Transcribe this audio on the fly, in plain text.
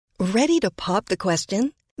Ready to pop the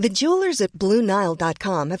question? The jewelers at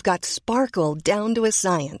BlueNile.com have got sparkle down to a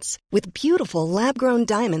science with beautiful lab-grown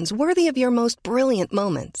diamonds worthy of your most brilliant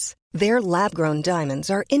moments. Their lab-grown diamonds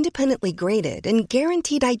are independently graded and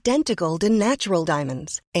guaranteed identical to natural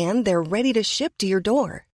diamonds, and they're ready to ship to your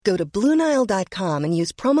door. Go to BlueNile.com and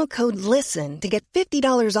use promo code LISTEN to get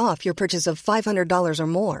 $50 off your purchase of $500 or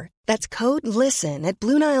more. That's code LISTEN at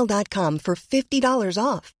BlueNile.com for $50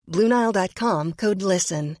 off. BlueNile.com, code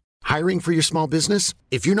LISTEN. Hiring for your small business?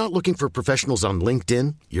 If you're not looking for professionals on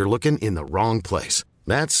LinkedIn, you're looking in the wrong place.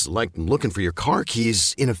 That's like looking for your car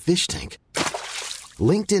keys in a fish tank.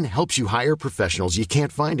 LinkedIn helps you hire professionals you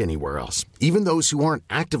can't find anywhere else, even those who aren't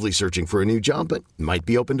actively searching for a new job but might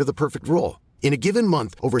be open to the perfect role. In a given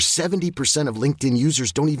month, over 70% of LinkedIn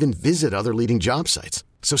users don't even visit other leading job sites.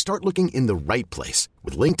 So start looking in the right place.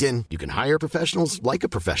 With LinkedIn, you can hire professionals like a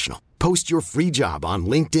professional. Post your free job on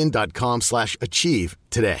linkedin.com/achieve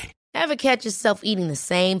today. Ever catch yourself eating the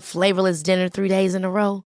same flavorless dinner 3 days in a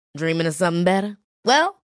row? Dreaming of something better?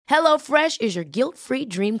 Well, HelloFresh is your guilt-free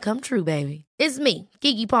dream come true, baby. It's me,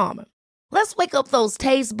 Keke Palmer. Let's wake up those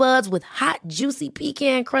taste buds with hot, juicy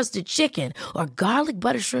pecan-crusted chicken or garlic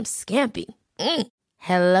butter shrimp scampi.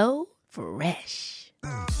 Hello Fresh.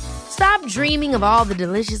 Stop dreaming of all the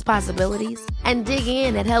delicious possibilities and dig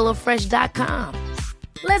in at HelloFresh.com.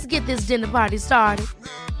 Let's get this dinner party started.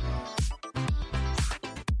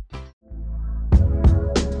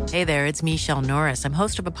 Hey there, it's Michelle Norris. I'm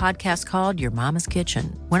host of a podcast called Your Mama's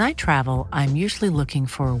Kitchen. When I travel, I'm usually looking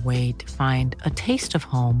for a way to find a taste of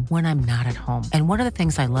home when I'm not at home. And one of the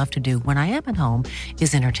things I love to do when I am at home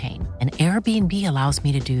is entertain. And Airbnb allows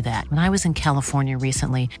me to do that. When I was in California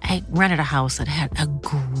recently, I rented a house that had a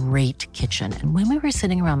great kitchen. And when we were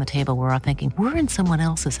sitting around the table, we were all thinking, we're in someone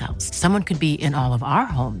else's house. Someone could be in all of our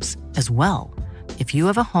homes as well. If you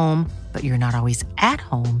have a home, but you're not always at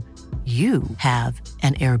home, you have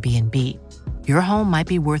an Airbnb. Your home might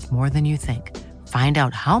be worth more than you think. Find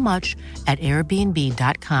out how much at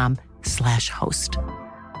airbnb.com/host.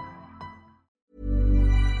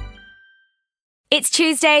 It's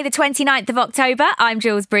Tuesday, the 29th of October. I'm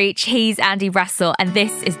Jules Breach, he's Andy Russell, and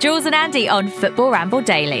this is Jules and Andy on Football Ramble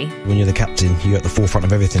Daily. When you're the captain, you're at the forefront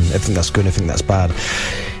of everything that's good, everything that's bad.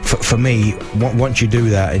 For me, once you do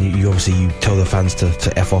that, and you obviously you tell the fans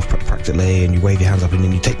to F off practically, and you wave your hands up, and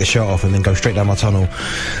then you take the shirt off and then go straight down my tunnel,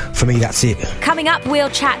 for me, that's it. Coming up, we'll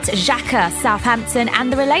chat Xhaka, Southampton,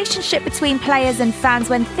 and the relationship between players and fans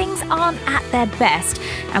when things aren't at their best.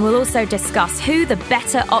 And we'll also discuss who the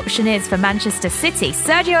better option is for Manchester City,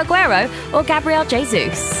 Sergio Aguero or Gabriel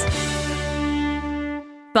Jesus.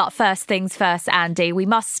 But first things first, Andy, we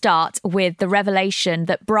must start with the revelation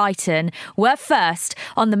that Brighton were first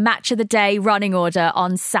on the match of the day running order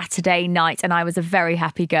on Saturday night, and I was a very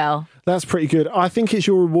happy girl. That's pretty good. I think it's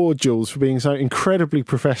your reward, Jules, for being so incredibly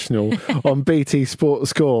professional on BT Sport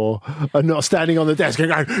Score and not standing on the desk and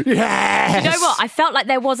going, yes! You know what? I felt like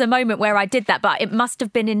there was a moment where I did that, but it must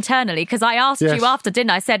have been internally, because I asked you after,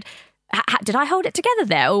 didn't I? I said, did I hold it together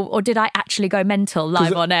there, or did I actually go mental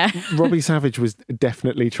live on air? Robbie Savage was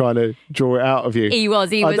definitely trying to draw it out of you. He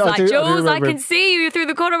was like, Jules, I can see you through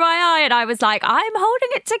the corner of my eye. And I was like, I'm holding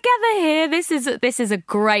it together here. This is a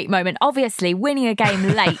great moment. Obviously, winning a game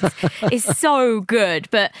late is so good.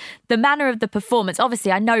 But the manner of the performance,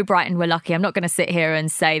 obviously, I know Brighton were lucky. I'm not going to sit here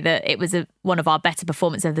and say that it was one of our better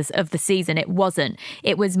performances of the season. It wasn't.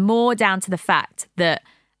 It was more down to the fact that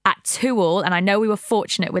at 2-2, and I know we were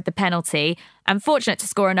fortunate with the penalty and fortunate to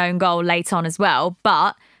score an own goal late on as well,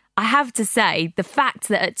 but I have to say the fact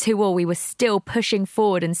that at 2-2 we were still pushing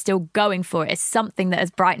forward and still going for it is something that as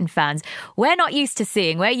Brighton fans we're not used to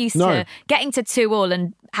seeing. We're used to getting to 2-2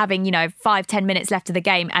 and having 5-10 minutes left of the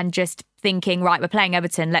game and just thinking, right, we're playing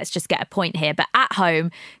Everton, let's just get a point here. But at home,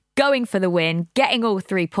 going for the win, getting all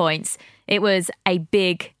 3 points, it was a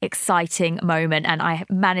big, exciting moment, and I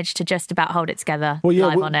managed to just about hold it together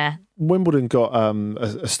live on air. Wimbledon got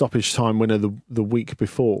a stoppage time winner the week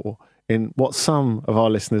before in what some of our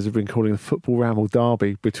listeners have been calling the Football Ramble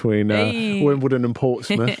derby between Wimbledon and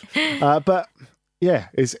Portsmouth. But yeah,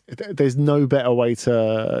 there's no better way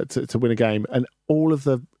to win a game, and all of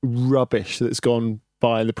the rubbish that's gone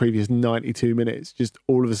by in the previous 92 minutes just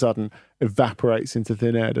all of a sudden evaporates into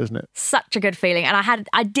thin air, doesn't it? Such a good feeling. And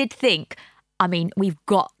I did think, we've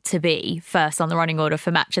got to be first on the running order for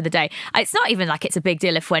match of the day. It's not even like it's a big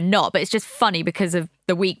deal if we're not, but it's just funny because of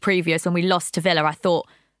the week previous when we lost to Villa. I thought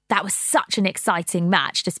that was such an exciting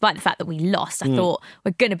match, despite the fact that we lost. I thought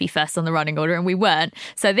we're going to be first on the running order, and we weren't.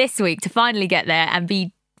 So this week, to finally get there and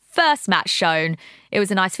be first match shown, it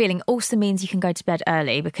was a nice feeling. Also means you can go to bed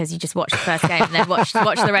early because you just watch the first game and then watch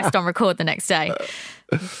the rest on record the next day.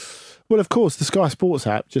 Well, of course, the Sky Sports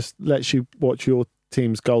app just lets you watch your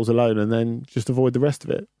team's goals alone and then just avoid the rest of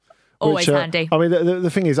it. Always handy. I mean, the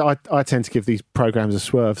thing is, I tend to give these programmes a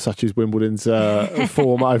swerve, such as Wimbledon's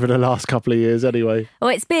form over the last couple of years anyway. Well,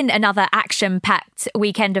 it's been another action-packed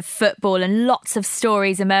weekend of football and lots of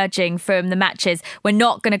stories emerging from the matches. We're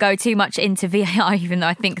not going to go too much into VAR, even though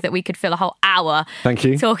I think that we could fill a whole hour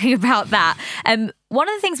talking about that. One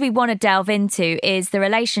of the things we want to delve into is the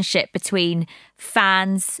relationship between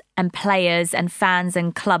fans and players and fans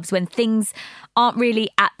and clubs when things aren't really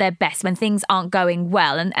at their best, when things aren't going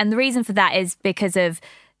well. And the reason for that is because of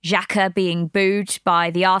Xhaka being booed by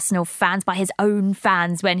the Arsenal fans, by his own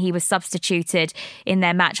fans when he was substituted in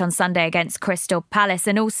their match on Sunday against Crystal Palace,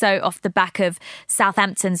 and also off the back of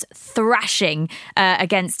Southampton's thrashing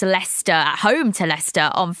against Leicester, at home to Leicester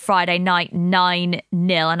on Friday night, 9-0.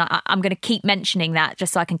 And I'm going to keep mentioning that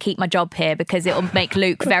just so I can keep my job here because it will make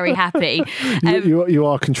Luke very happy. You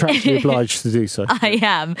are contractually obliged to do so. I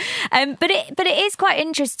am. But it is quite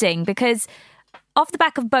interesting because off the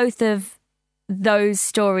back of both of those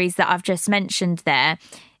stories that I've just mentioned there,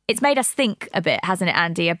 it's made us think a bit, hasn't it,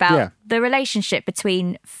 Andy, about the relationship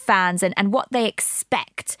between fans and what they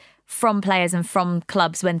expect from players and from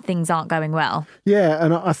clubs when things aren't going well. Yeah,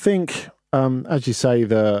 and I think, as you say,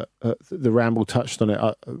 the Ramble touched on it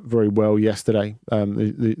very well yesterday,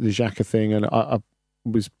 the Xhaka thing, and I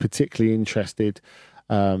was particularly interested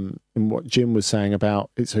in what Jim was saying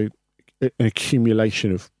about it's an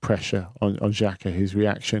accumulation of pressure on Xhaka, his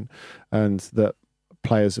reaction, and that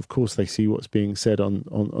players, of course, they see what's being said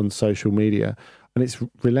on social media, and it's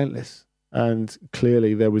relentless. And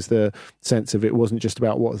clearly there was the sense of it wasn't just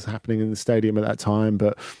about what was happening in the stadium at that time,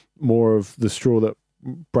 but more of the straw that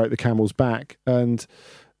broke the camel's back. And,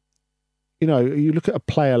 you know, you look at a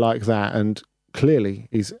player like that, and clearly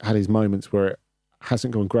he's had his moments where it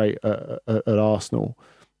hasn't gone great at Arsenal.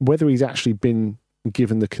 Whether he's actually been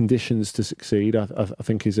given the conditions to succeed, I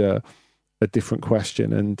think is a different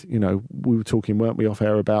question. And, you know, we were talking, weren't we, off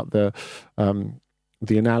air about the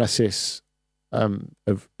analysis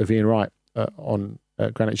of Ian Wright on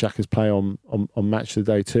Granit Xhaka's play on Match of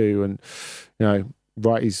the Day too. And, you know,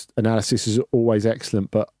 Wright's analysis is always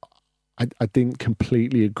excellent, but I didn't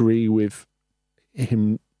completely agree with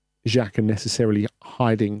him, Xhaka, necessarily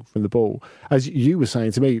hiding from the ball. As you were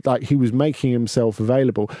saying to me, like, he was making himself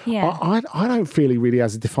available. Yeah. I don't feel he really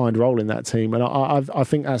has a defined role in that team, and I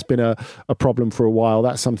think that's been a problem for a while.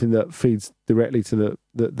 That's something that feeds directly to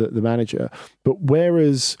the manager. But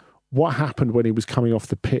whereas what happened when he was coming off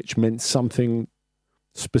the pitch meant something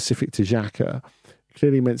specific to Xhaka,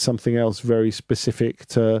 clearly meant something else very specific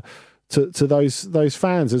to those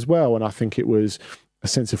fans as well. And I think it was a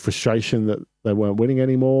sense of frustration that they weren't winning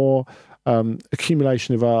anymore,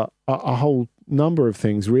 accumulation of a whole number of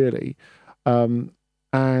things, really. And,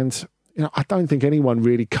 you know, I don't think anyone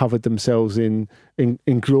really covered themselves in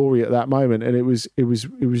glory at that moment. And it was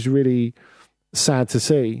really sad to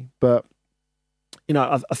see. But, you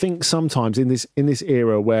know, I think sometimes in this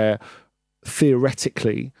era where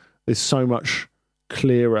theoretically there's so much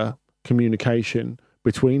clearer communication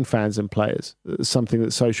between fans and players, something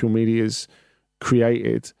that social media's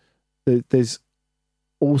created, there's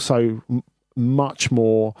also much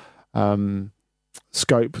more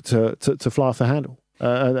scope to fly off the handle,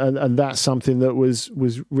 and that's something that was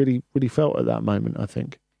really felt at that moment, I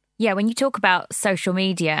think. Yeah, when you talk about social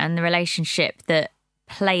media and the relationship that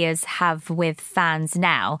players have with fans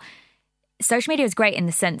now, social media is great in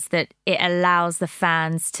the sense that it allows the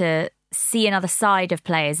fans to see another side of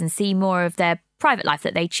players and see more of their private life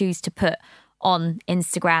that they choose to put on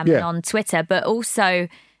Instagram and on Twitter, but also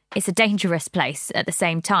it's a dangerous place at the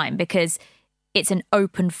same time because it's an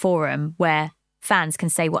open forum where fans can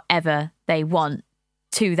say whatever they want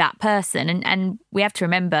to that person. And we have to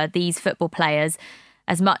remember these football players,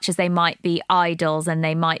 as much as they might be idols and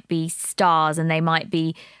they might be stars and they might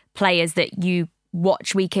be players that you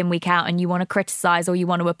watch week in, week out and you want to criticise or you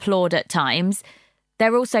want to applaud at times,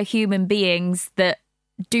 they're also human beings that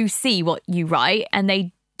do see what you write and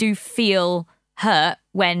they do feel hurt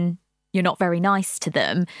when you're not very nice to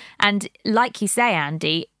them. And like you say,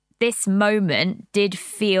 Andy, this moment did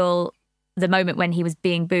feel, the moment when he was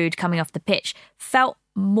being booed coming off the pitch, felt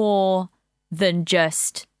more than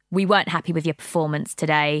just, we weren't happy with your performance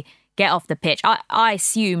today, get off the pitch. I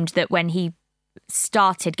assumed that when he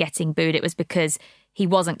started getting booed, it was because he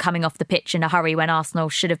wasn't coming off the pitch in a hurry when Arsenal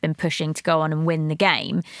should have been pushing to go on and win the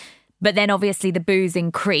game. But then obviously the boos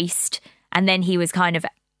increased and then he was kind of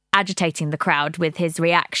agitating the crowd with his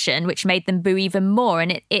reaction, which made them boo even more.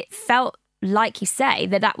 And it felt, like you say,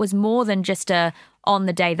 that was more than just a on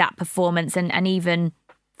the day that performance and even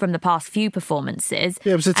from the past few performances.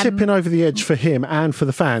 Yeah, it was a tipping over the edge for him and for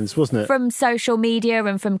the fans, wasn't it? From social media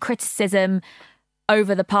and from criticism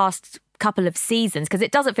over the past couple of seasons, because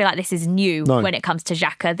it doesn't feel like this is new when it comes to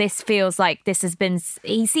Xhaka. This feels like this has been...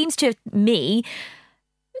 He seems to me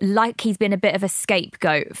like he's been a bit of a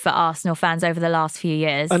scapegoat for Arsenal fans over the last few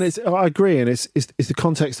years. And I agree, and it's the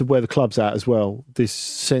context of where the club's at as well. This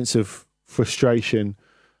sense of frustration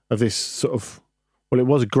of this sort of... Well, it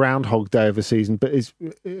was a Groundhog Day of a season, but it's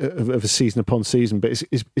of a season upon season, but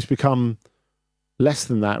it's become less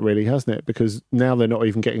than that, really, hasn't it? Because now they're not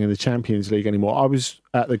even getting in the Champions League anymore. I was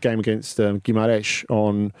at the game against Guimarães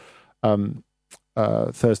on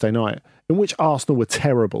Thursday night, in which Arsenal were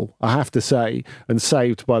terrible, I have to say, and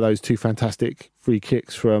saved by those two fantastic free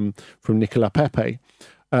kicks from Nicolas Pepe.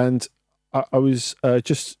 And I was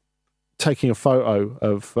just taking a photo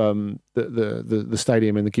of the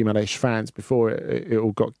stadium and the Guimarães fans before it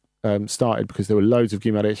all got started, because there were loads of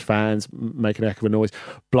Guimarães fans making a heck of a noise.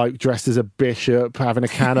 Bloke dressed as a bishop, having a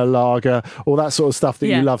can of lager, all that sort of stuff that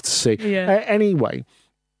you love to see. Yeah. Anyway,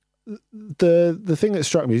 the thing that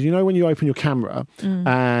struck me is, when you open your camera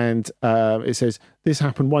and it says, this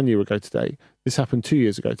happened 1 year ago today, this happened 2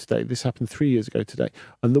 years ago today, this happened 3 years ago today.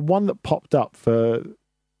 And the one that popped up for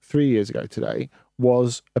 3 years ago today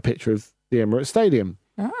was a picture of the Emirates Stadium.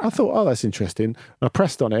 I thought, that's interesting. And I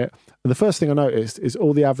pressed on it, and the first thing I noticed is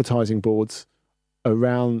all the advertising boards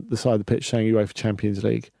around the side of the pitch saying UEFA Champions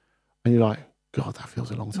League. And you're like, God, that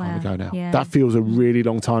feels a long time ago now. Yeah. That feels a really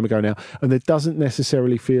long time ago now. And it doesn't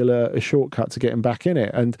necessarily feel a shortcut to getting back in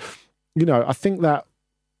it. And, I think that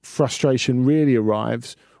frustration really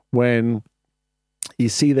arrives when you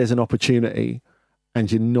see there's an opportunity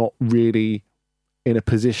and you're not really in a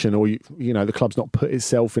position, or the club's not put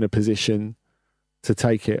itself in a position to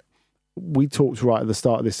take it. We talked right at the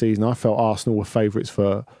start of this season, I felt Arsenal were favourites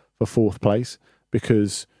for fourth place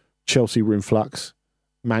because Chelsea were in flux,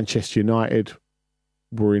 Manchester United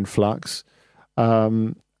were in flux,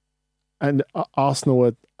 and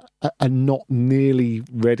Arsenal are not nearly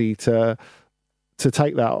ready to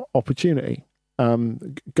take that opportunity.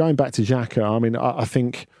 Going back to Xhaka, I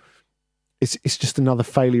think it's just another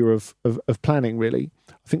failure of planning, really.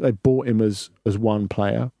 I think they bought him as one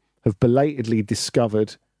player, have belatedly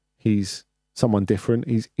discovered he's someone different.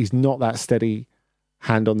 He's not that steady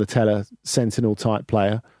hand on the teller, sentinel type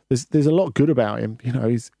player. There's a lot good about him.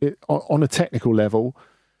 On a technical level,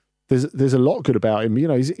 there's a lot good about him.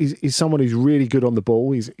 He's someone who's really good on the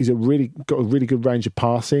ball. He's got a really good range of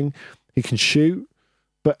passing. He can shoot,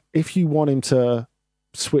 but if you want him to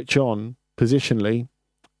switch on positionally,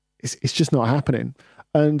 it's just not happening.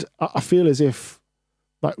 And I feel as if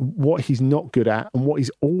what he's not good at, and what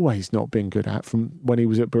he's always not been good at from when he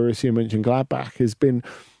was at Borussia Mönchengladbach, has been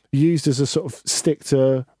used as a sort of stick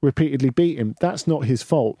to repeatedly beat him. That's not his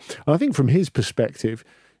fault. And I think from his perspective,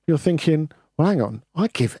 you're thinking, well, hang on, I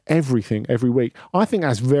give everything every week. I think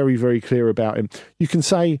that's very, very clear about him. You can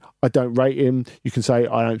say, I don't rate him. You can say,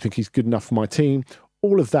 I don't think he's good enough for my team.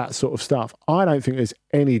 All of that sort of stuff. I don't think there's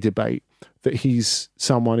any debate that he's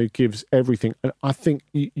someone who gives everything. And I think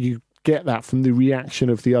you get that from the reaction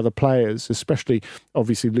of the other players, especially,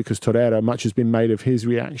 obviously, Lucas Torreira. Much has been made of his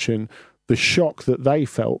reaction, the shock that they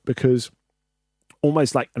felt, because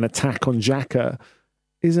almost like an attack on Xhaka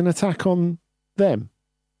is an attack on them,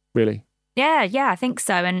 really. Yeah, I think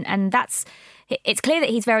so. And it's clear that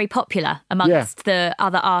he's very popular amongst the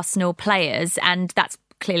other Arsenal players, and that's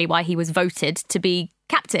clearly why he was voted to be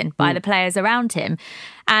captain by the players around him.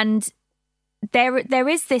 And there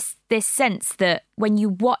is this sense that when you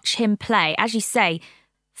watch him play, as you say,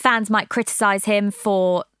 fans might criticise him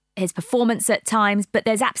for his performance at times, but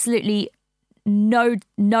there's absolutely no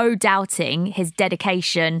doubting his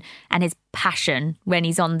dedication and his passion when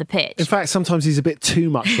he's on the pitch. In fact, sometimes he's a bit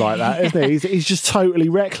too much like that, isn't he? He's just totally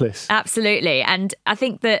reckless. Absolutely. And I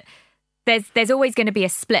think that there's always going to be a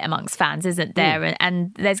split amongst fans, isn't there?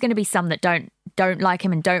 And there's going to be some that don't like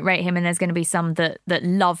him and don't rate him, and there's going to be some that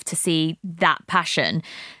love to see that passion.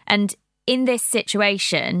 And in this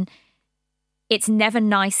situation, it's never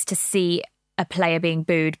nice to see a player being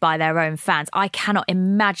booed by their own fans. I cannot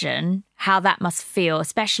imagine how that must feel,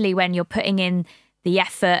 especially when you're putting in the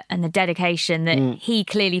effort and the dedication that he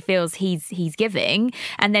clearly feels he's giving,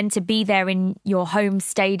 and then to be there in your home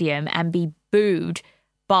stadium and be booed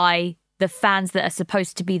by the fans that are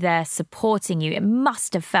supposed to be there supporting you. It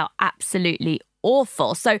must have felt absolutely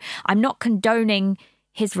awful. So I'm not condoning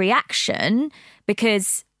his reaction,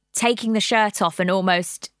 because taking the shirt off and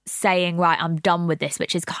almost saying, right, I'm done with this,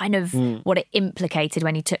 which is kind of what it implicated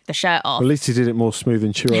when he took the shirt off. Well, at least he did it more smooth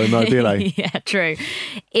and Chiro Immobile. Yeah, true.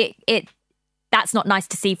 It that's not nice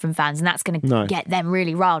to see from fans, and that's going to get them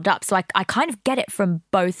really riled up. So I kind of get it from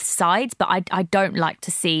both sides, but I don't like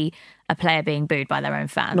to see a player being booed by their own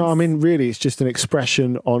fans. No, I mean, really, it's just an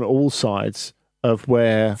expression on all sides of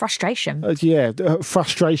where... frustration.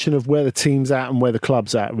 Frustration of where the team's at and where the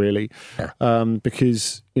club's at, really.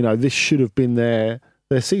 Because, this should have been their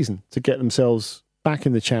season to get themselves back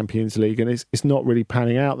in the Champions League, and it's not really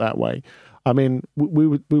panning out that way. I mean, we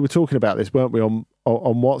were talking about this, weren't we, on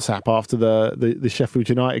WhatsApp after the Sheffield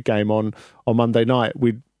United game on Monday night.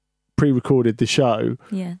 We'd pre-recorded the show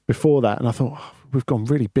before that, and I thought, we've gone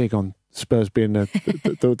really big on Spurs being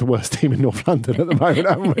the worst team in North London at the moment,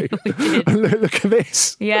 haven't we? Look at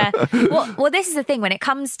this. Yeah. Well, this is the thing. When it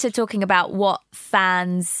comes to talking about what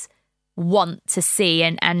fans want to see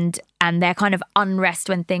and their kind of unrest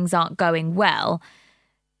when things aren't going well,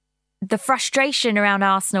 the frustration around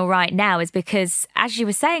Arsenal right now is because, as you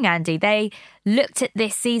were saying, Andy, they looked at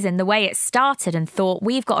this season, the way it started, and thought,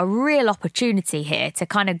 we've got a real opportunity here to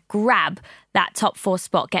kind of grab that top 4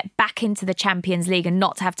 spot, get back into the Champions League and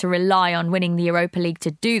not have to rely on winning the Europa League to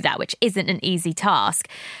do that, which isn't an easy task.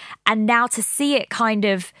 And now to see it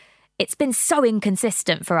it's been so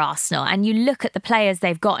inconsistent for Arsenal. And you look at the players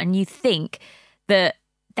they've got and you think that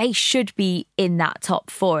they should be in that top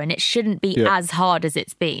 4 and it shouldn't be as hard as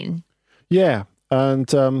it's been. Yeah, and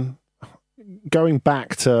going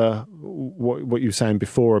back to what you were saying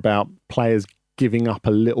before about players giving up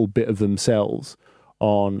a little bit of themselves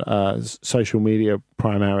on social media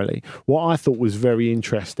primarily, what I thought was very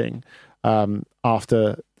interesting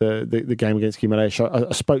after the game against Guimaraes,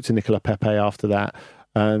 I spoke to Nicola Pepe after that,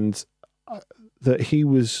 and that he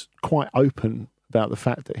was quite open about the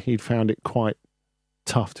fact that he'd found it quite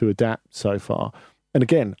tough to adapt so far. And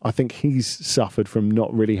again, I think he's suffered from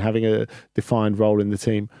not really having a defined role in the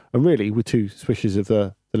team. And really, with 2 swishes of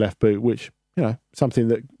the left boot, which, something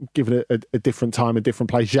that, given a different time, a different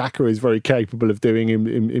place, Xhaka is very capable of doing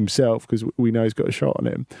himself, because we know he's got a shot on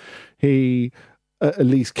him. He at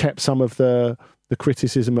least kept some of the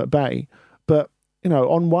criticism at bay. But,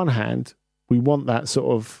 on one hand, we want that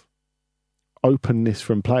sort of openness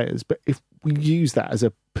from players. But if we use that as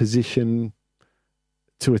a position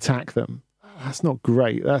to attack them, that's not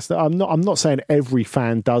great. I'm not saying every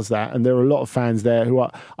fan does that, and there are a lot of fans there who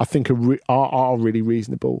I think are really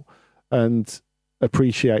reasonable and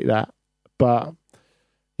appreciate that. But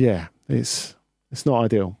yeah, it's not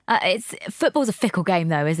ideal. Football's a fickle game,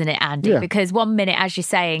 though, isn't it, Andy? Yeah. Because one minute, as you're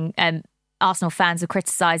saying, Arsenal fans are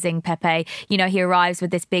criticising Pepe. He arrives with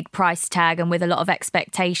this big price tag and with a lot of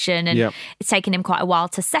expectation, and it's taken him quite a while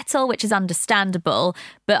to settle, which is understandable.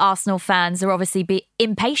 But Arsenal fans are obviously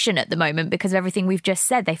impatient at the moment because of everything we've just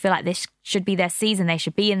said. They feel like this should be their season. They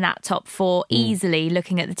should be in that top 4 easily,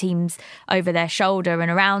 looking at the teams over their shoulder and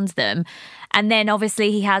around them. And then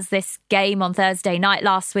obviously he has this game on Thursday night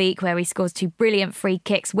last week where he scores 2 brilliant free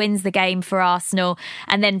kicks, wins the game for Arsenal.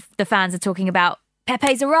 And then the fans are talking about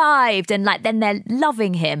Pepe's arrived, and then they're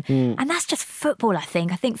loving him. And that's just football, I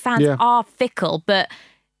think. I think fans are fickle, but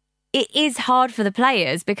it is hard for the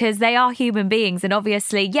players because they are human beings. And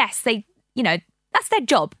obviously, yes, they, that's their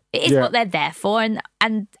job. It is what they're there for.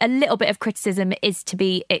 And a little bit of criticism is to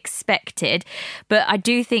be expected. But I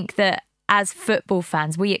do think that as football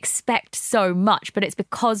fans, we expect so much, but it's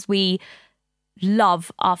because we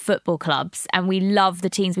love our football clubs and we love the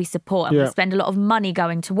teams we support, and we spend a lot of money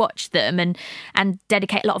going to watch them and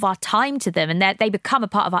dedicate a lot of our time to them, and they become a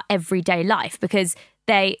part of our everyday life because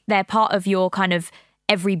they're part of your kind of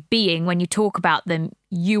every being. When you talk about them,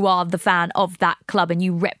 you are the fan of that club and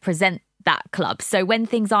you represent that club. So when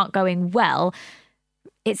things aren't going well,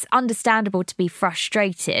 it's understandable to be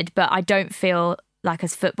frustrated, but I don't feel like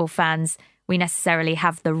as football fans we necessarily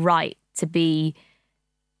have the right to be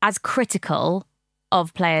as critical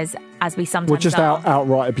of players as we sometimes are. Just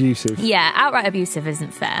outright abusive. Yeah, outright abusive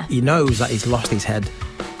isn't fair. He knows that he's lost his head,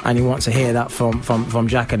 and he wants to hear that from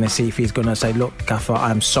Jack, and to see if he's going to say, look, Gaffer,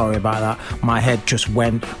 I'm sorry about that. My head just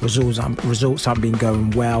went. Results haven't been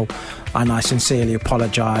going well, and I sincerely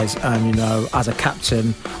apologise. And, as a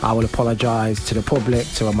captain, I will apologise to the public,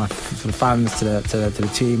 to the fans, to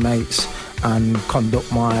the teammates, and conduct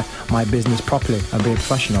my business properly and be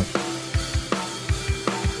professional.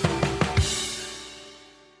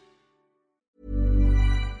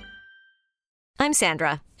 I'm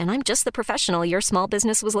Sandra, and I'm just the professional your small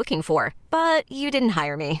business was looking for. But you didn't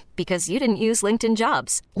hire me because you didn't use LinkedIn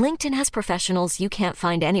Jobs. LinkedIn has professionals you can't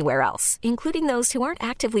find anywhere else, including those who aren't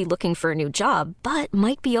actively looking for a new job, but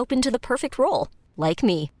might be open to the perfect role, like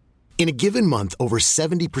me. In a given month, over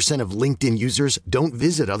 70% of LinkedIn users don't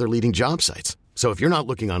visit other leading job sites. So if you're not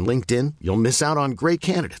looking on LinkedIn, you'll miss out on great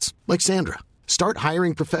candidates like Sandra. Start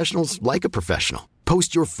hiring professionals like a professional.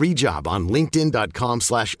 Post your free job on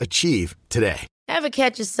linkedin.com/achieve today. Ever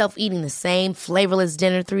catch yourself eating the same flavorless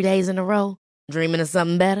dinner 3 days in a row? Dreaming of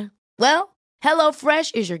something better? Well,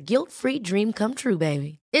 HelloFresh is your guilt-free dream come true,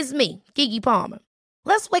 baby. It's me, Keke Palmer.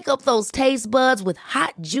 Let's wake up those taste buds with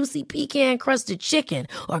hot, juicy pecan-crusted chicken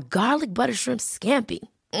or garlic butter shrimp scampi.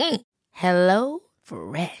 Hello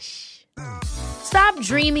Fresh. Stop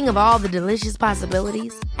dreaming of all the delicious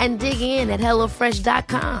possibilities and dig in at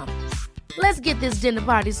HelloFresh.com. Let's get this dinner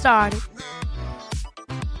party started.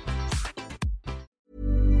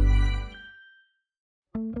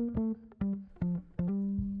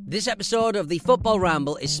 This episode of the Football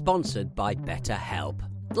Ramble is sponsored by BetterHelp.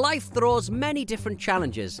 Life throws many different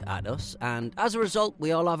challenges at us, and as a result,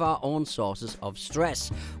 we all have our own sources of stress.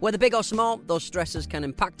 Whether big or small, those stresses can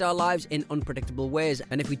impact our lives in unpredictable ways,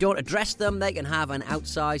 and if we don't address them, they can have an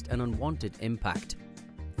outsized and unwanted impact.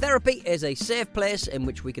 Therapy is a safe place in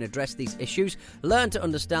which we can address these issues, learn to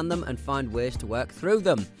understand them, and find ways to work through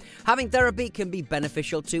them. Having therapy can be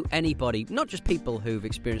beneficial to anybody, not just people who've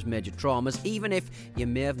experienced major traumas, even if you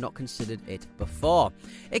may have not considered it before.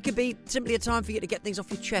 It could be simply a time for you to get things off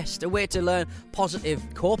your chest, a way to learn positive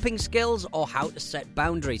coping skills, or how to set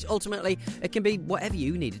boundaries. Ultimately, it can be whatever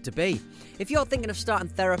you need it to be. If you're thinking of starting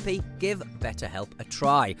therapy, give BetterHelp a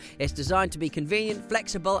try. It's designed to be convenient,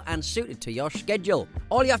 flexible, and suited to your schedule.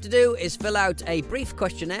 All you have to do is fill out a brief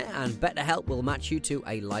questionnaire, and BetterHelp will match you to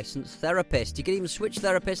a licensed therapist. You can even switch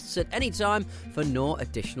therapists at any time for no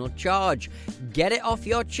additional charge. Get it off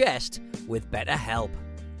your chest with BetterHelp.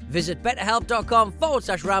 Visit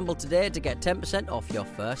betterhelp.com/ramble today to get 10% off your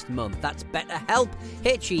first month. That's BetterHelp,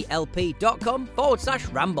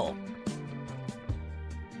 HELP.com/ramble.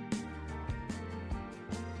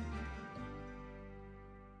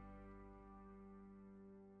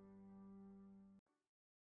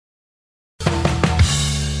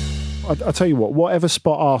 I'll tell you what, whatever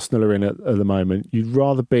spot Arsenal are in at the moment, you'd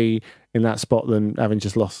rather be in that spot than having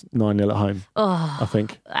just lost 9-0 at home, I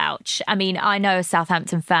think. Ouch. I mean, I know a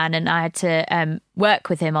Southampton fan, and I had to work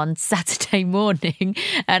with him on Saturday morning,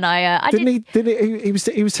 and he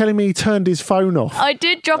was telling me he turned his phone off. I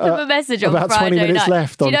did drop him a message on Friday night. About 20 minutes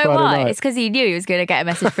left on Friday night. Do you know why? It's because he knew he was going to get a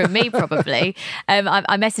message from me, probably.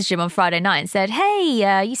 I messaged him on Friday night and said,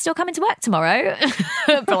 hey, you still coming to work tomorrow?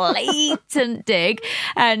 Blatant dig.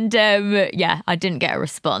 And I didn't get a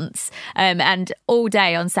response. And all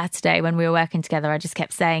day on Saturday when we were working together, I just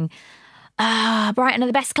kept saying, Brighton are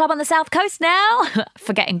the best club on the South Coast now.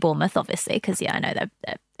 Forgetting Bournemouth, obviously, because I know they're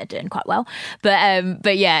doing quite well.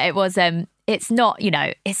 But yeah, it was. It's not.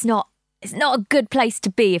 It's not a good place to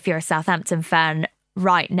be if you're a Southampton fan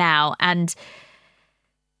right now. And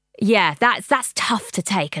yeah, that's tough to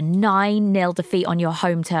take, a 9-0 defeat on your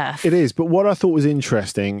home turf. It is. But what I thought was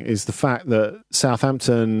interesting is the fact that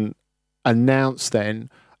Southampton announced then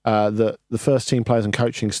that the first team players and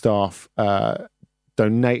coaching staff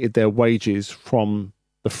donated their wages from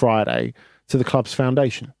the Friday to the club's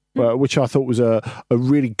foundation, which I thought was a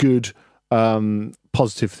really good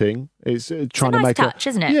positive thing. It's trying to make touch,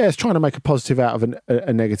 isn't it? Yeah, it's trying to make a positive out of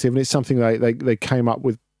a negative, and it's something they came up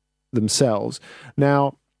with themselves.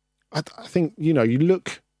 Now, I think you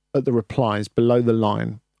look at the replies below the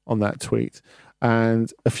line on that tweet,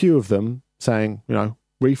 and a few of them saying,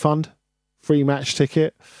 refund, free match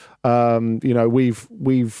ticket. We've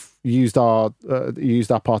used up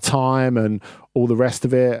our time and all the rest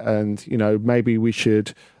of it, and maybe we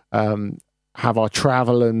should have our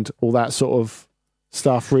travel and all that sort of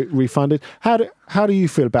stuff refunded. How do you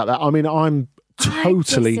feel about that? I mean, I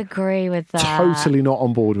disagree with that. Totally not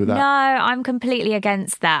on board with that. No, I'm completely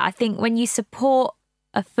against that. I think when you support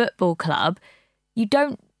a football club, you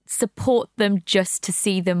don't support them just to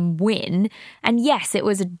see them win. And yes, it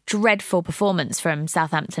was a dreadful performance from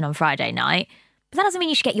Southampton on Friday night, but that doesn't mean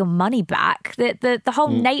you should get your money back. The whole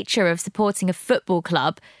nature of supporting a football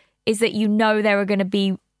club is that there are going to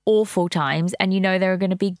be awful times and there are going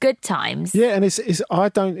to be good times. Yeah, and it's I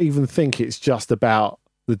don't even think it's just about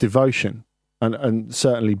the devotion and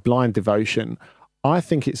certainly blind devotion. I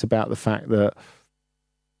think it's about the fact that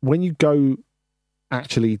when you go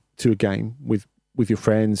actually to a game with your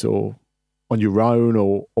friends or on your own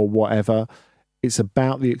or whatever, it's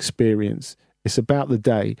about the experience. It's about the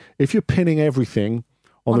day. If you're pinning everything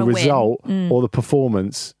on the result or the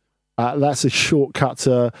performance, that's a shortcut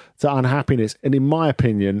to unhappiness. And in my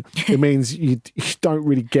opinion, it means you don't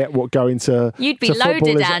really get what going to You'd be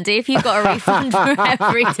loaded, Andy, if you got a refund for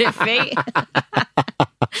every defeat.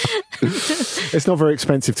 It's not very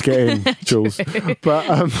expensive to get in, Jules. But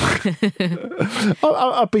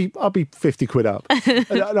I'll be 50 quid up.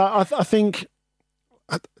 I think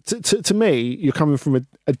to me, you're coming from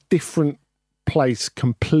a different place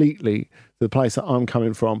completely to the place that I'm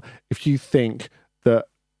coming from. If you think that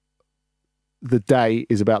the day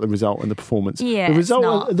is about the result and the performance, the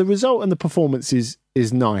result and the performance is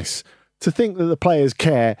nice. To think that the players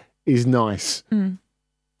care is nice,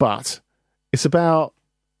 but it's about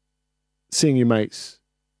seeing your mates.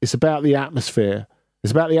 It's about the atmosphere.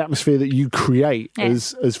 It's about the atmosphere that you create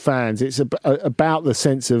as fans. It's about the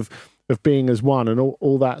sense of being as one and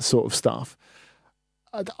all that sort of stuff.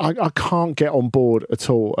 I can't get on board at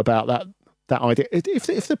all about that idea.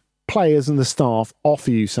 If the players and the staff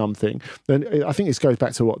offer you something, then I think this goes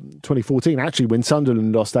back to 2014, actually, when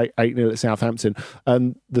Sunderland lost 8-0 at Southampton,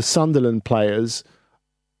 and the Sunderland players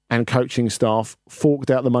and coaching staff forked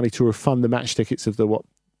out the money to refund the match tickets of the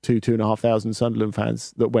 2,500 Sunderland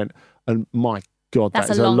fans that went. And my God, that's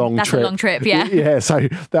a long trip. That's a long trip, yeah. Yeah, so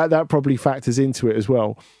that probably factors into it as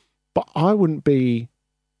well. But I wouldn't be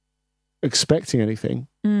expecting anything.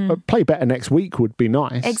 Play better next week would be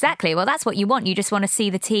nice. Exactly. Well, that's what you want. You just want to see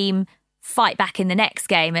the team fight back in the next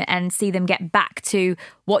game and see them get back to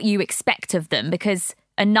what you expect of them, because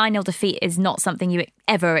a 9-0 defeat is not something you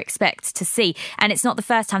ever expect to see. And it's not the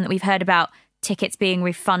first time that we've heard about tickets being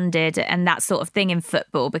refunded and that sort of thing in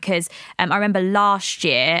football, because I remember last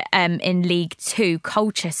year in League Two,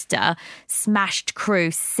 Colchester smashed Crewe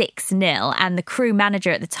 6-0, and the Crewe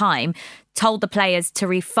manager at the time told the players to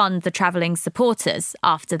refund the travelling supporters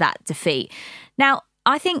after that defeat. Now,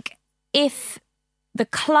 I think if the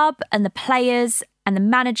club and the players and the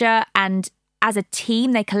manager and as a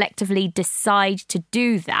team, they collectively decide to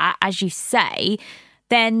do that, as you say,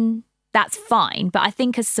 then that's fine. But I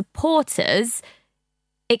think as supporters,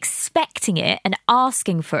 expecting it and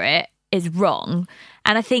asking for it is wrong.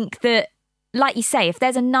 And I think that, like you say, if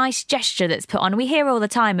there's a nice gesture that's put on, we hear all the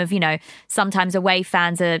time of, sometimes away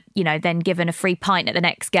fans are, then given a free pint at the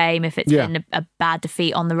next game if it's been a bad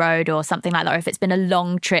defeat on the road or something like that, or if it's been a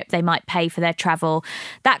long trip, they might pay for their travel,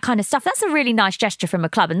 that kind of stuff. That's a really nice gesture from a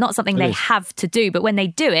club and not something they have to do. But when they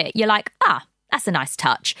do it, you're like, that's a nice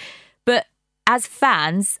touch. But as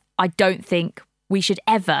fans, I don't think we should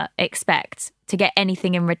ever expect to get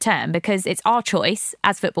anything in return, because it's our choice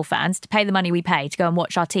as football fans to pay the money we pay to go and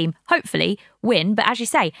watch our team hopefully win. But as you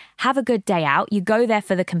say, have a good day out. You go there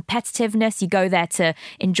for the competitiveness. You go there to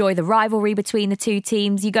enjoy the rivalry between the two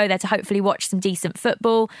teams. You go there to hopefully watch some decent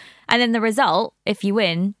football. And then the result, if you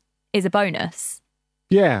win, is a bonus.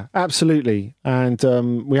 Yeah, absolutely. And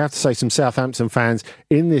we have to say some Southampton fans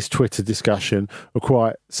in this Twitter discussion are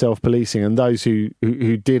quite self-policing. And those who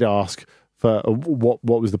did ask for what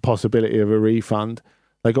was the possibility of a refund,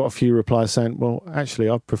 they got a few replies saying, well, actually,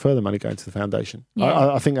 I prefer the money going to the foundation.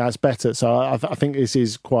 Yeah. I think that's better. So I think this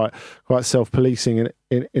is quite self-policing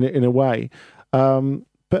in a way.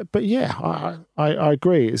 But yeah, I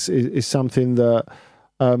agree. It's something that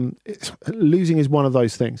losing is one of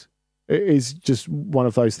those things. It is just one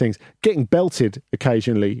of those things. Getting belted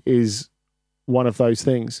occasionally is one of those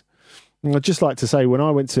things. I'd just like to say, when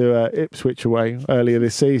I went to Ipswich away earlier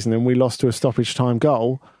this season and we lost to a stoppage time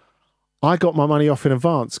goal, I got my money off in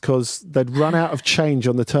advance because they'd run out of change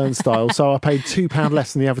on the turnstile, so I paid £2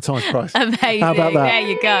 less than the advertised price. Amazing. How about that? There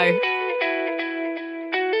you go.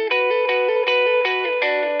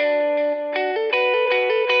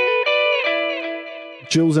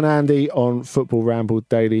 Jules and Andy on Football Ramble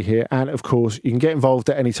Daily here. And of course, you can get involved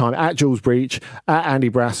at any time at Jules Breach, at Andy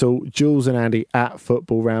Brassel, Jules and Andy at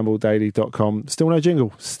footballrambledaily.com. Still no jingle.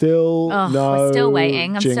 We're still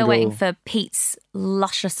waiting. I'm still waiting for Pete's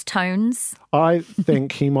luscious tones. I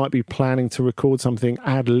think he might be planning to record something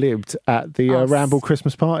ad-libbed at the Ramble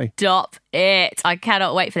Christmas party. Stop it. I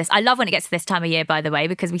cannot wait for this. I love when it gets to this time of year, by the way,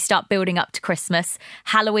 because we start building up to Christmas.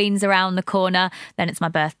 Halloween's around the corner. Then it's my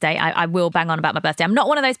birthday. I will bang on about my birthday. I'm not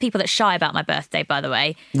one of those people that's shy about my birthday, by the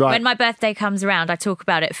way. Right. When my birthday comes around, I talk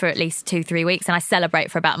about it for at least 2-3 weeks and I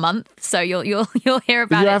celebrate for about a month. So you'll hear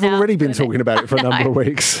about it. You have already been talking about it for a number of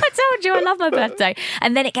weeks. I told you I love my birthday.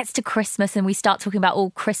 And then it gets to Christmas and we start talking about all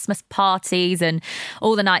Christmas parties and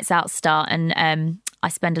all the nights out start, and I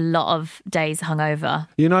spend a lot of days hungover.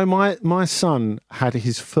 You know, my son had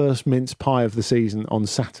his first mince pie of the season on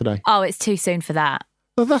Saturday. Oh, it's too soon for that.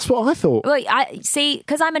 Well, that's what I thought. Well, see,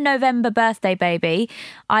 because I'm a November birthday baby,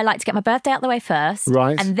 I like to get my birthday out of the way first.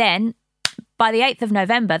 Right. And then by the 8th of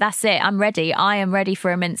November, that's it. I'm ready. I am ready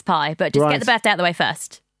for a mince pie. But just get the birthday out of the way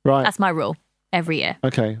first. Right. That's my rule. Every year.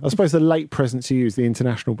 Okay. I suppose the late present to you is the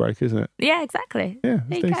international break, isn't it? Yeah, exactly. Yeah,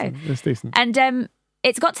 it's decent. It's decent. And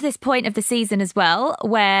it's got to this point of the season as well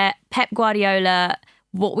where Pep Guardiola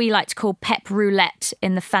what we like to call Pep roulette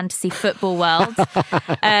in the fantasy football world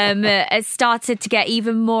has started to get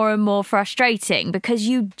even more and more frustrating, because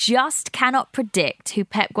you just cannot predict who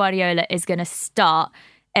Pep Guardiola is going to start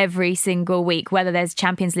every single week, whether there's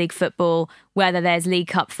Champions League football, whether there's League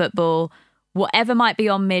Cup football, whatever might be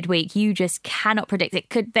on midweek. You just cannot predict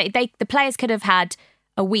it. The players could have had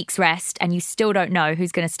a week's rest and you still don't know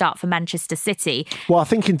who's going to start for Manchester City. Well, I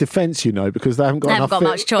think in defence, because they haven't got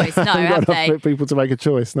much choice. No, have they? Fit people to make a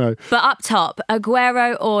choice. No. But up top,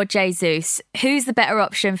 Aguero or Jesus, who's the better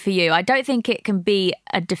option for you? I don't think it can be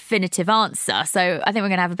a definitive answer, so I think we're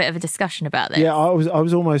going to have a bit of a discussion about this. Yeah, I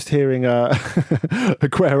was almost hearing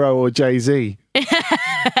Aguero or Jay-Z.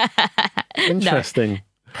 Interesting.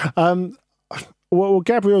 No. Well,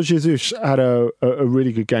 Gabriel Jesus had a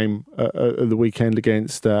really good game at the weekend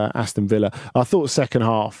against Aston Villa. I thought second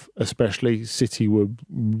half, especially, City were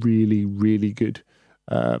really, really good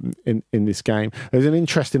in this game. There's an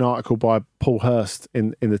interesting article by Paul Hurst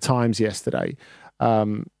in the Times yesterday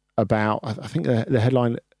about, I think the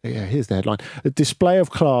headline, here's the headline: "The display of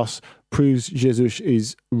class proves Jesus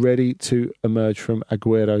is ready to emerge from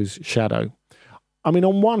Aguero's shadow." I mean,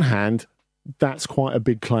 on one hand, that's quite a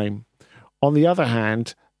big claim. On the other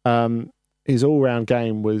hand, his all-round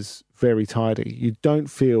game was very tidy. You don't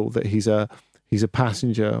feel that he's a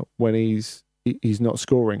passenger when he's not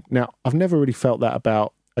scoring. Now, I've never really felt that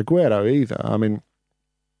about Aguero either. I mean,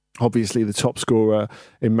 obviously the top scorer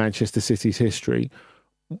in Manchester City's history,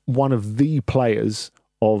 one of the players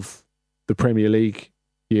of the Premier League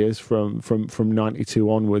years from 92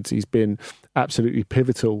 onwards. He's been absolutely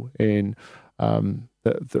pivotal in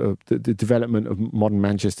the development of modern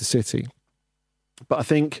Manchester City. But I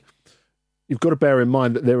think you've got to bear in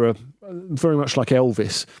mind that there are, very much like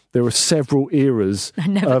Elvis, there are several eras. I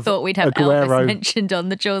never thought we'd have Aguero. Elvis mentioned on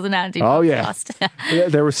the Jules and Andy podcast. Yeah,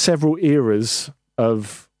 there are several eras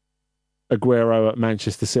of Aguero at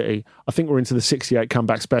Manchester City. I think we're into the 68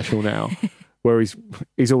 comeback special now, where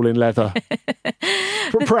he's all in leather.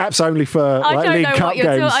 Perhaps only for League Cup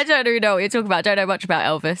games. I don't even know what you're talking about. I don't know much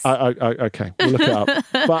about Elvis. Okay, we'll look it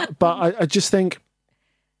up. But I just think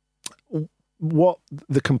what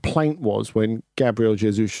the complaint was when Gabriel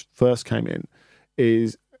Jesus first came in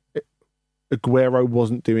is Aguero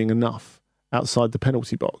wasn't doing enough outside the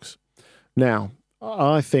penalty box. Now,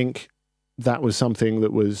 I think that was something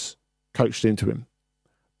that was coached into him,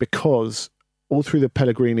 because all through the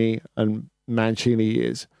Pellegrini and Mancini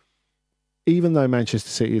years, even though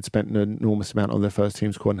Manchester City had spent an enormous amount on their first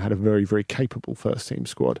team squad and had a very, very capable first team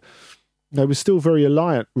squad, they were still very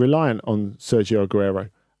reliant on Sergio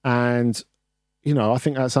Aguero. And I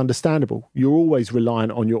think that's understandable. You're always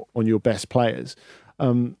reliant on your best players.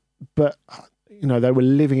 But they were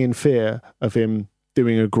living in fear of him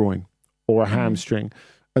doing a groin or a hamstring.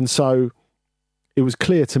 And so it was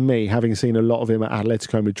clear to me, having seen a lot of him at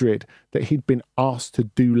Atletico Madrid, that he'd been asked to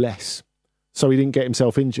do less so he didn't get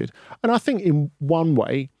himself injured. And I think in one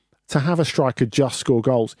way, to have a striker just score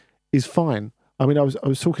goals is fine. I mean, I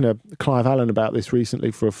was talking to Clive Allen about this recently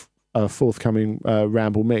for a forthcoming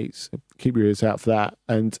Ramble Meets. Keep your ears out for that.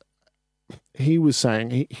 And he was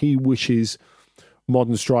saying he wishes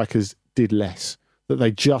modern strikers did less, that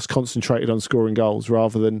they just concentrated on scoring goals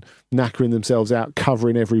rather than knackering themselves out,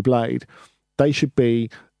 covering every blade. They should be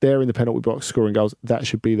there in the penalty box scoring goals. That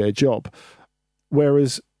should be their job.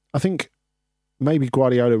 Whereas I think maybe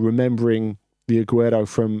Guardiola, remembering the Aguero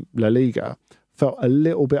from La Liga, felt a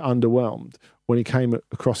little bit underwhelmed when he came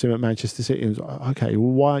across him at Manchester City and was like, okay,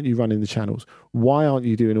 well, why aren't you running the channels? Why aren't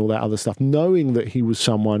you doing all that other stuff? Knowing that he was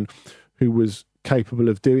someone who was capable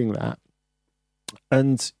of doing that.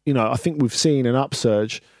 And, I think we've seen an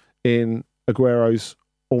upsurge in Aguero's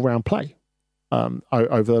all-round play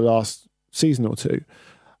over the last season or two.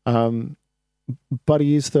 But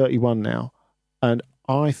he is 31 now. And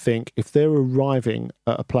I think if they're arriving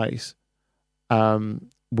at a place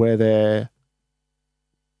where they're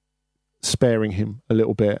sparing him a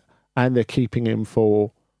little bit and they're keeping him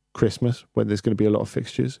for Christmas when there's going to be a lot of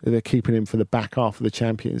fixtures, they're keeping him for the back half of the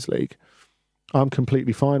Champions League, I'm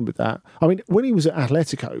completely fine with that. I mean, when he was at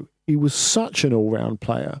Atletico, he was such an all-round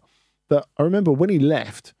player that I remember when he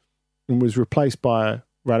left and was replaced by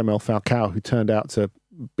Radamel Falcao, who turned out to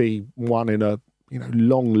be one in a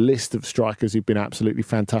long list of strikers who've been absolutely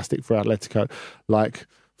fantastic for Atletico, like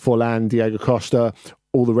Forlan, Diego Costa,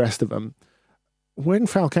 all the rest of them. When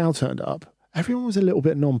Falcao turned up, everyone was a little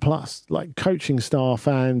bit nonplussed. Like, coaching staff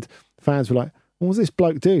and fans were like, what does this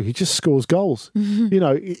bloke do? He just scores goals.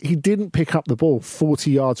 He didn't pick up the ball 40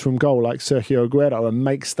 yards from goal like Sergio Aguero and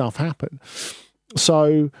make stuff happen.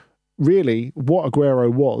 So really, what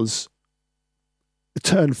Aguero was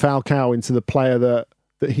turned Falcao into the player that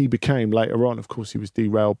that he became later on. Of course, he was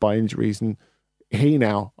derailed by injuries, and he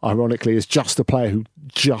now, ironically, is just a player who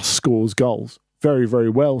just scores goals very, very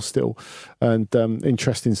well still. And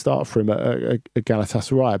interesting start for him at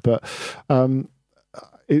Galatasaray. But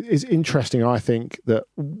it's interesting, I think, that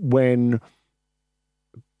when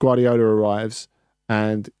Guardiola arrives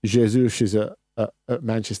and Jesus is at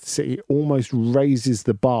Manchester City, it almost raises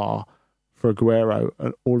the bar for Aguero,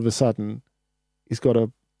 and all of a sudden he's got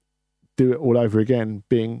to do it all over again,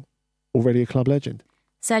 being already a club legend.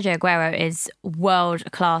 Sergio Aguero is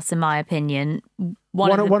world class, in my opinion.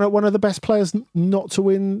 One of the best players not to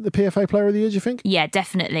win the PFA Player of the Year, do you think? Yeah,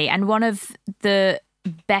 definitely. And one of the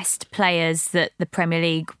best players that the Premier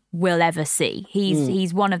League will ever see.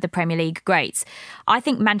 He's one of the Premier League greats. I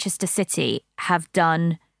think Manchester City have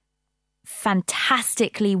done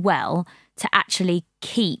fantastically well to actually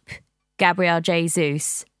keep Gabriel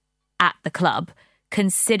Jesus at the club,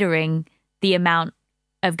 considering the amount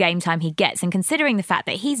of game time he gets and considering the fact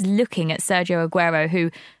that he's looking at Sergio Aguero,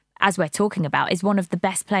 who, as we're talking about, is one of the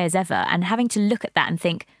best players ever, and having to look at that and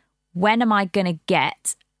think, when am I going to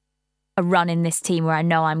get a run in this team where I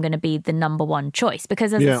know I'm going to be the number one choice?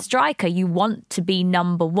 Because as a striker, you want to be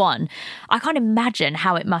number one. I can't imagine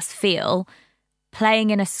how it must feel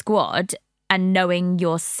playing in a squad and knowing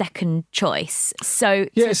your second choice. So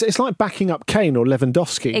it's like backing up Kane or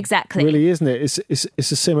Lewandowski. Exactly. Really, isn't it?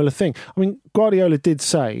 It's a similar thing. I mean, Guardiola did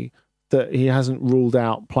say that he hasn't ruled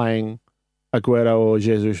out playing Aguero or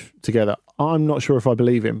Jesus together. I'm not sure if I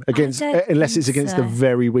believe him unless it's against the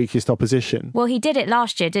very weakest opposition. Well, he did it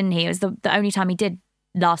last year, didn't he? It was the only time he did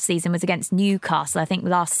last season was against Newcastle, I think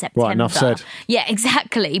last September. Right, enough said. Yeah,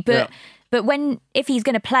 exactly. But if he's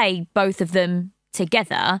going to play both of them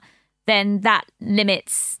together, then that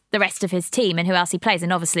limits the rest of his team and who else he plays,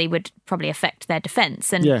 and obviously would probably affect their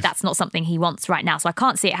defence. And that's not something he wants right now. So I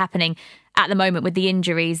can't see it happening at the moment with the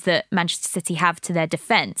injuries that Manchester City have to their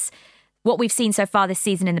defence. What we've seen so far this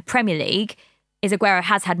season in the Premier League is Aguero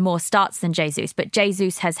has had more starts than Jesus, but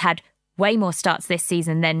Jesus has had way more starts this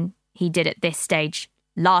season than he did at this stage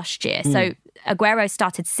last year. So Aguero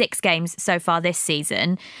started 6 games so far this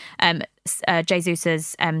season. Jesus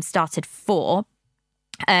has started 4.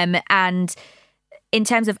 And in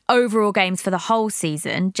terms of overall games for the whole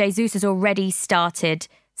season, Jesus has already started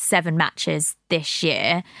 7 matches this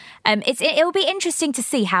year. It'll be interesting to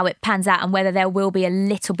see how it pans out and whether there will be a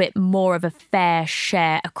little bit more of a fair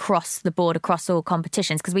share across the board, across all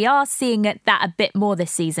competitions, because we are seeing that a bit more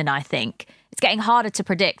this season, I think. It's getting harder to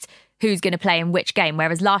predict who's going to play in which game,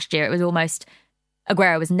 whereas last year it was almost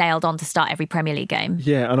Aguero was nailed on to start every Premier League game.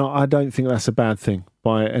 Yeah, and I don't think that's a bad thing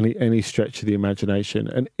by any stretch of the imagination.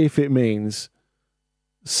 And if it means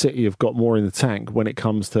City have got more in the tank when it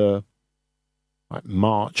comes to like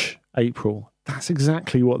March, April, that's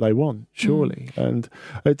exactly what they want, surely. And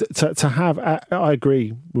to have, I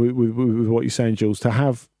agree with what you're saying, Jules, to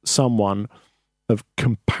have someone of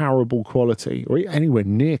comparable quality or anywhere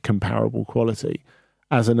near comparable quality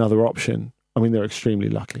as another option, I mean, they're extremely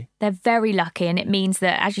lucky. They're very lucky, and it means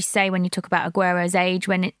that, as you say, when you talk about Aguero's age,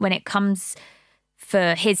 when it comes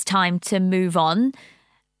for his time to move on,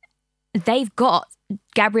 they've got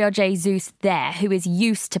Gabriel Jesus there, who is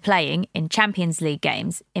used to playing in Champions League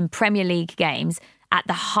games, in Premier League games, at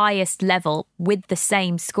the highest level with the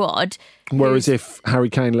same squad. Whereas if Harry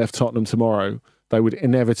Kane left Tottenham tomorrow, they would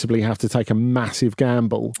inevitably have to take a massive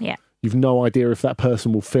gamble. Yeah. You've no idea if that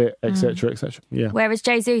person will fit, etc., etc. Yeah. Whereas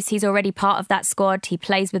Jesus, he's already part of that squad. He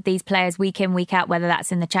plays with these players week in, week out, whether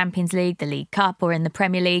that's in the Champions League, the League Cup, or in the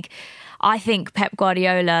Premier League. I think Pep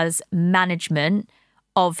Guardiola's management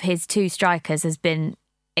of his 2 strikers has been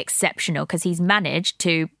exceptional, because he's managed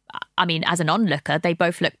to, I mean, as an onlooker, they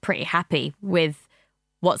both look pretty happy with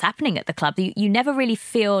what's happening at the club. You never really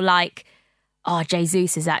feel like, oh,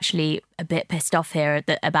 Jesus is actually a bit pissed off here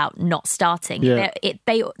about not starting. Yeah.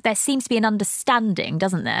 There seems to be an understanding,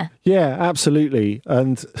 doesn't there? Yeah, absolutely.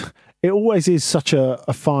 And it always is such a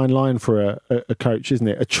fine line for a coach, isn't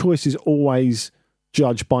it? A choice is always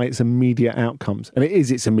judged by its immediate outcomes. And it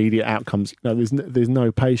is its immediate outcomes. You know, there's no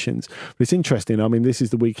patience. But it's interesting. I mean, this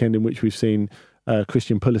is the weekend in which we've seen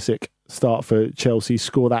Christian Pulisic start for Chelsea,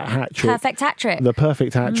 score that hat-trick. Perfect hat-trick. The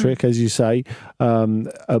perfect hat-trick, as you say,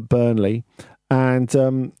 at Burnley. And,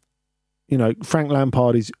 you know, Frank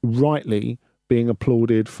Lampard is rightly being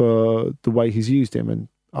applauded for the way he's used him. And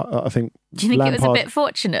I think... Do you think it was a bit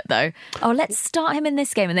fortunate, though? Oh, let's start him in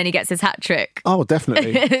this game, and then he gets his hat-trick. Oh,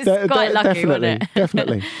 definitely. It's quite lucky, wasn't it?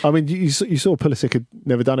 Definitely. I mean, you saw Pulisic had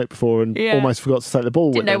never done it before and almost forgot to take the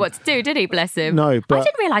ball. Didn't know what to do, did he? Bless him. No, but... I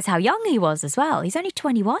didn't realise how young he was as well. He's only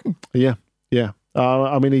 21. Yeah.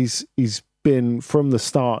 I mean, he's been, from the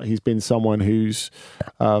start, he's been someone who's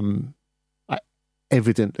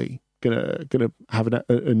evidently gonna have an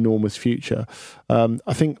enormous future.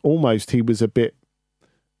 I think almost he was a bit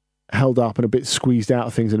held up and a bit squeezed out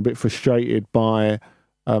of things and a bit frustrated by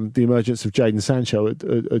the emergence of Jadon Sancho at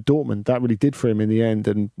Dortmund. That really did for him in the end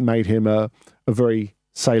and made him a very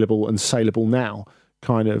saleable and saleable now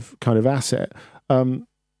kind of asset.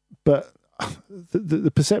 But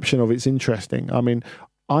the perception of it's interesting. I mean,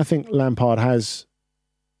 I think Lampard has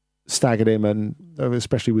staggered him, and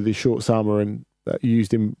especially with his short summer, and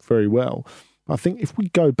used him very well. I think if we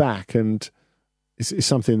go back, and it's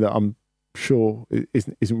something that I'm sure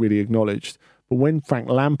isn't really acknowledged, but when Frank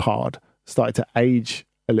Lampard started to age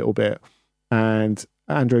a little bit, and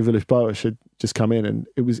André Villas-Boas had just come in, and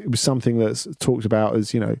it was something that's talked about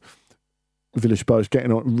as, Villas-Boas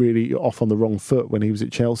getting really off on the wrong foot when he was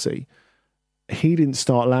at Chelsea. He didn't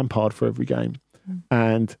start Lampard for every game,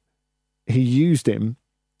 and he used him,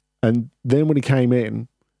 and then when he came in,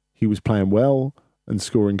 he was playing well and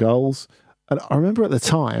scoring goals. And I remember at the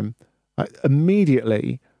time,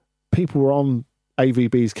 immediately, people were on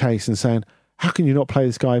AVB's case and saying, how can you not play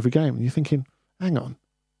this guy every game? And you're thinking, hang on,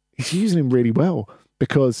 he's using him really well,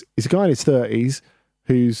 because he's a guy in his 30s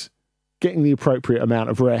who's getting the appropriate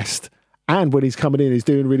amount of rest, and when he's coming in, he's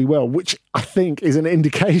doing really well, which I think is an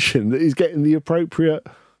indication that he's getting the appropriate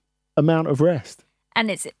amount of rest.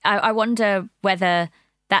 And I wonder whether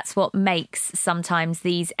that's what makes sometimes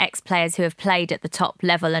these ex-players who have played at the top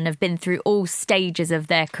level and have been through all stages of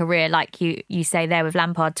their career, like you say there with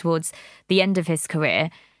Lampard towards the end of his career,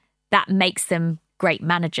 that makes them great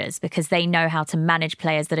managers, because they know how to manage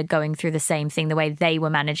players that are going through the same thing the way they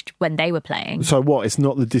were managed when they were playing. So what? It's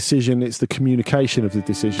not the decision, it's the communication of the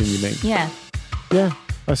decision, you mean? Yeah. Yeah,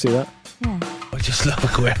 I see that. Yeah. I just love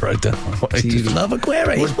Aguero, don't I? I just love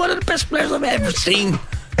Aguero. He's one of the best players I've ever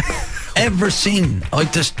seen. I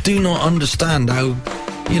just do not understand how,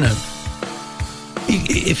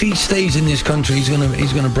 if he stays in this country, he's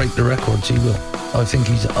gonna break the records. He will. I think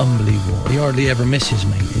he's unbelievable. He hardly ever misses,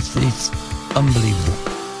 mate. It's unbelievable.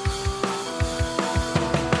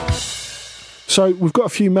 So we've got a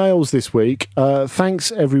few mails this week.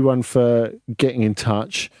 Thanks everyone for getting in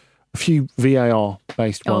touch. A few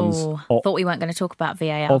VAR-based ones. Thought we weren't going to talk about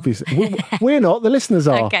VAR. Obviously. We're not, the listeners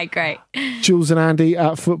are. Okay, great. Jules and Andy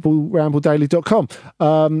at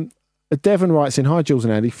footballrambledaily.com. Devon writes in, hi Jules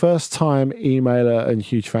and Andy, first time emailer and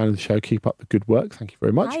huge fan of the show. Keep up the good work. Thank you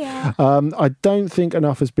very much. I don't think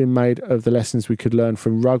enough has been made of the lessons we could learn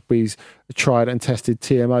from rugby's tried and tested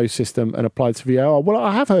TMO system and applied to VAR. Well,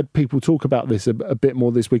 I have heard people talk about this a bit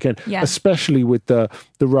more this weekend, especially with the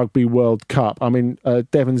Rugby World Cup. I mean,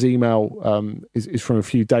 Devon's email is from a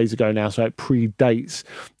few days ago now, so it predates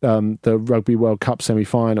the Rugby World Cup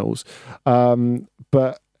semi-finals.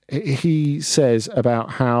 But he says about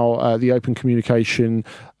how the open communication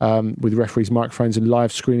with referees' microphones and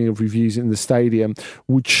live screening of reviews in the stadium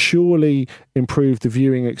would surely improve the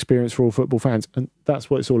viewing experience for all football fans. And that's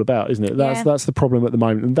what it's all about, isn't it? That's the problem at the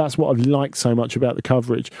moment. And that's what I've liked so much about the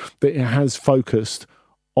coverage, that it has focused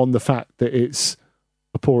on the fact that it's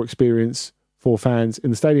a poor experience for fans in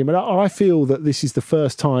the stadium. And I feel that this is the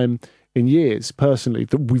first time in years, personally,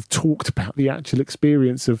 that we've talked about the actual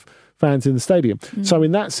experience of fans in the stadium. So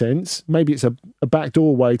in that sense, maybe it's a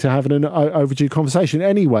backdoor way to have an overdue conversation.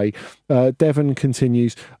 Anyway, Devon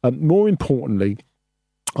continues, more importantly,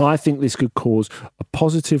 I think this could cause a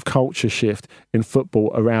positive culture shift in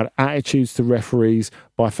football around attitudes to referees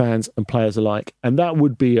by fans and players alike. And that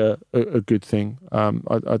would be a good thing.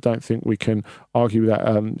 I don't think we can argue with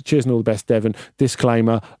that. Cheers and all the best, Devon.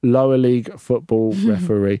 Disclaimer, lower league football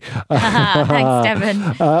referee. Thanks,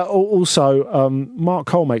 Devon. Also, Mark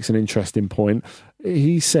Cole makes an interesting point.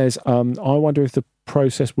 He says, I wonder if the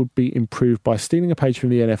process would be improved by stealing a page from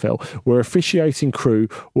the NFL where officiating crew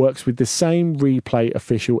works with the same replay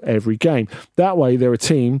official every game. That way they're a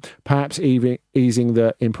team, perhaps even easing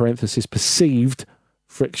the, in parenthesis, perceived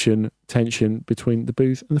friction, tension between the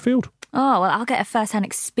booth and the field. Oh, well, I'll get a first-hand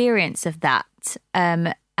experience of that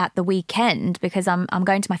at the weekend, because I'm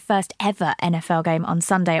going to my first ever NFL game on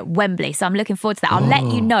Sunday at Wembley. So I'm looking forward to that. I'll let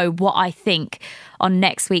you know what I think on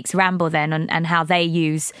next week's Ramble then, and how they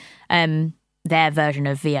use their version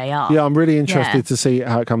of VAR. Yeah, I'm really interested to see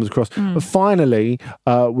how it comes across. But finally,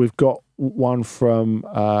 we've got one from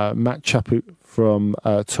Matt Chaput from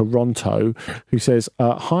Toronto, who says,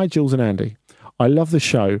 hi, Jules and Andy. I love the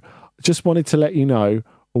show. Just wanted to let you know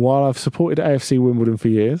while I've supported AFC Wimbledon for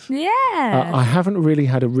years, I haven't really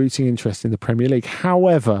had a rooting interest in the Premier League.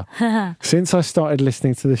 However, since I started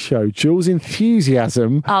listening to the show, Jules'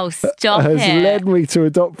 enthusiasm has led me to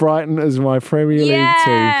adopt Brighton as my Premier League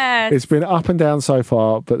team. It's been up and down so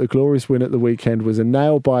far, but the glorious win at the weekend was a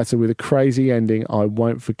nail-biter with a crazy ending I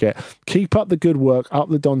won't forget. Keep up the good work. Up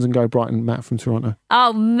the Dons and go Brighton. Matt from Toronto.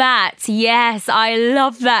 Oh, Matt, yes. I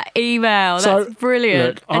love that email. That's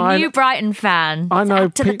brilliant. Look, new Brighton fan. I know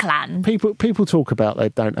to the clan. People talk about they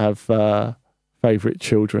don't have favourite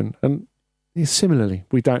children. And similarly,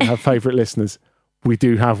 we don't have favourite listeners. We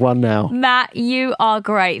do have one now. Matt, you are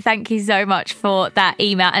great. Thank you so much for that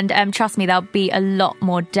email. And trust me, there'll be a lot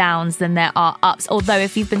more downs than there are ups. Although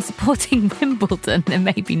if you've been supporting Wimbledon, then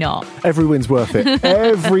maybe not. Every win's worth it.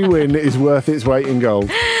 Every win is worth its weight in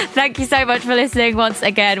gold. Thank you so much for listening once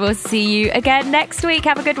again. We'll see you again next week.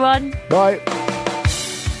 Have a good one. Bye.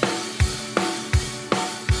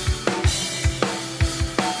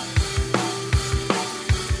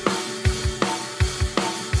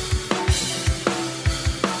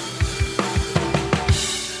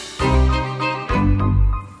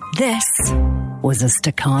 This was a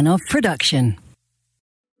Stakhanov production.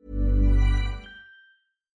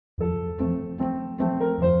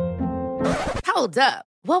 Hold up.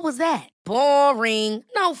 What was that? Boring.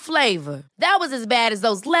 No flavor. That was as bad as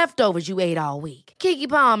those leftovers you ate all week. Keke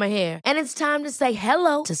Palmer here. And it's time to say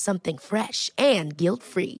hello to something fresh and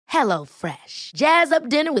guilt-free. Hello Fresh. Jazz up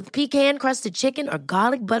dinner with pecan-crusted chicken or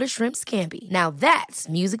garlic butter shrimp scampi. Now that's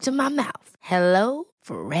music to my mouth. Hello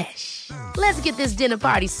Fresh. Let's get this dinner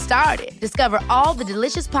party started. Discover all the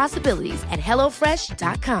delicious possibilities at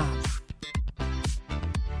HelloFresh.com.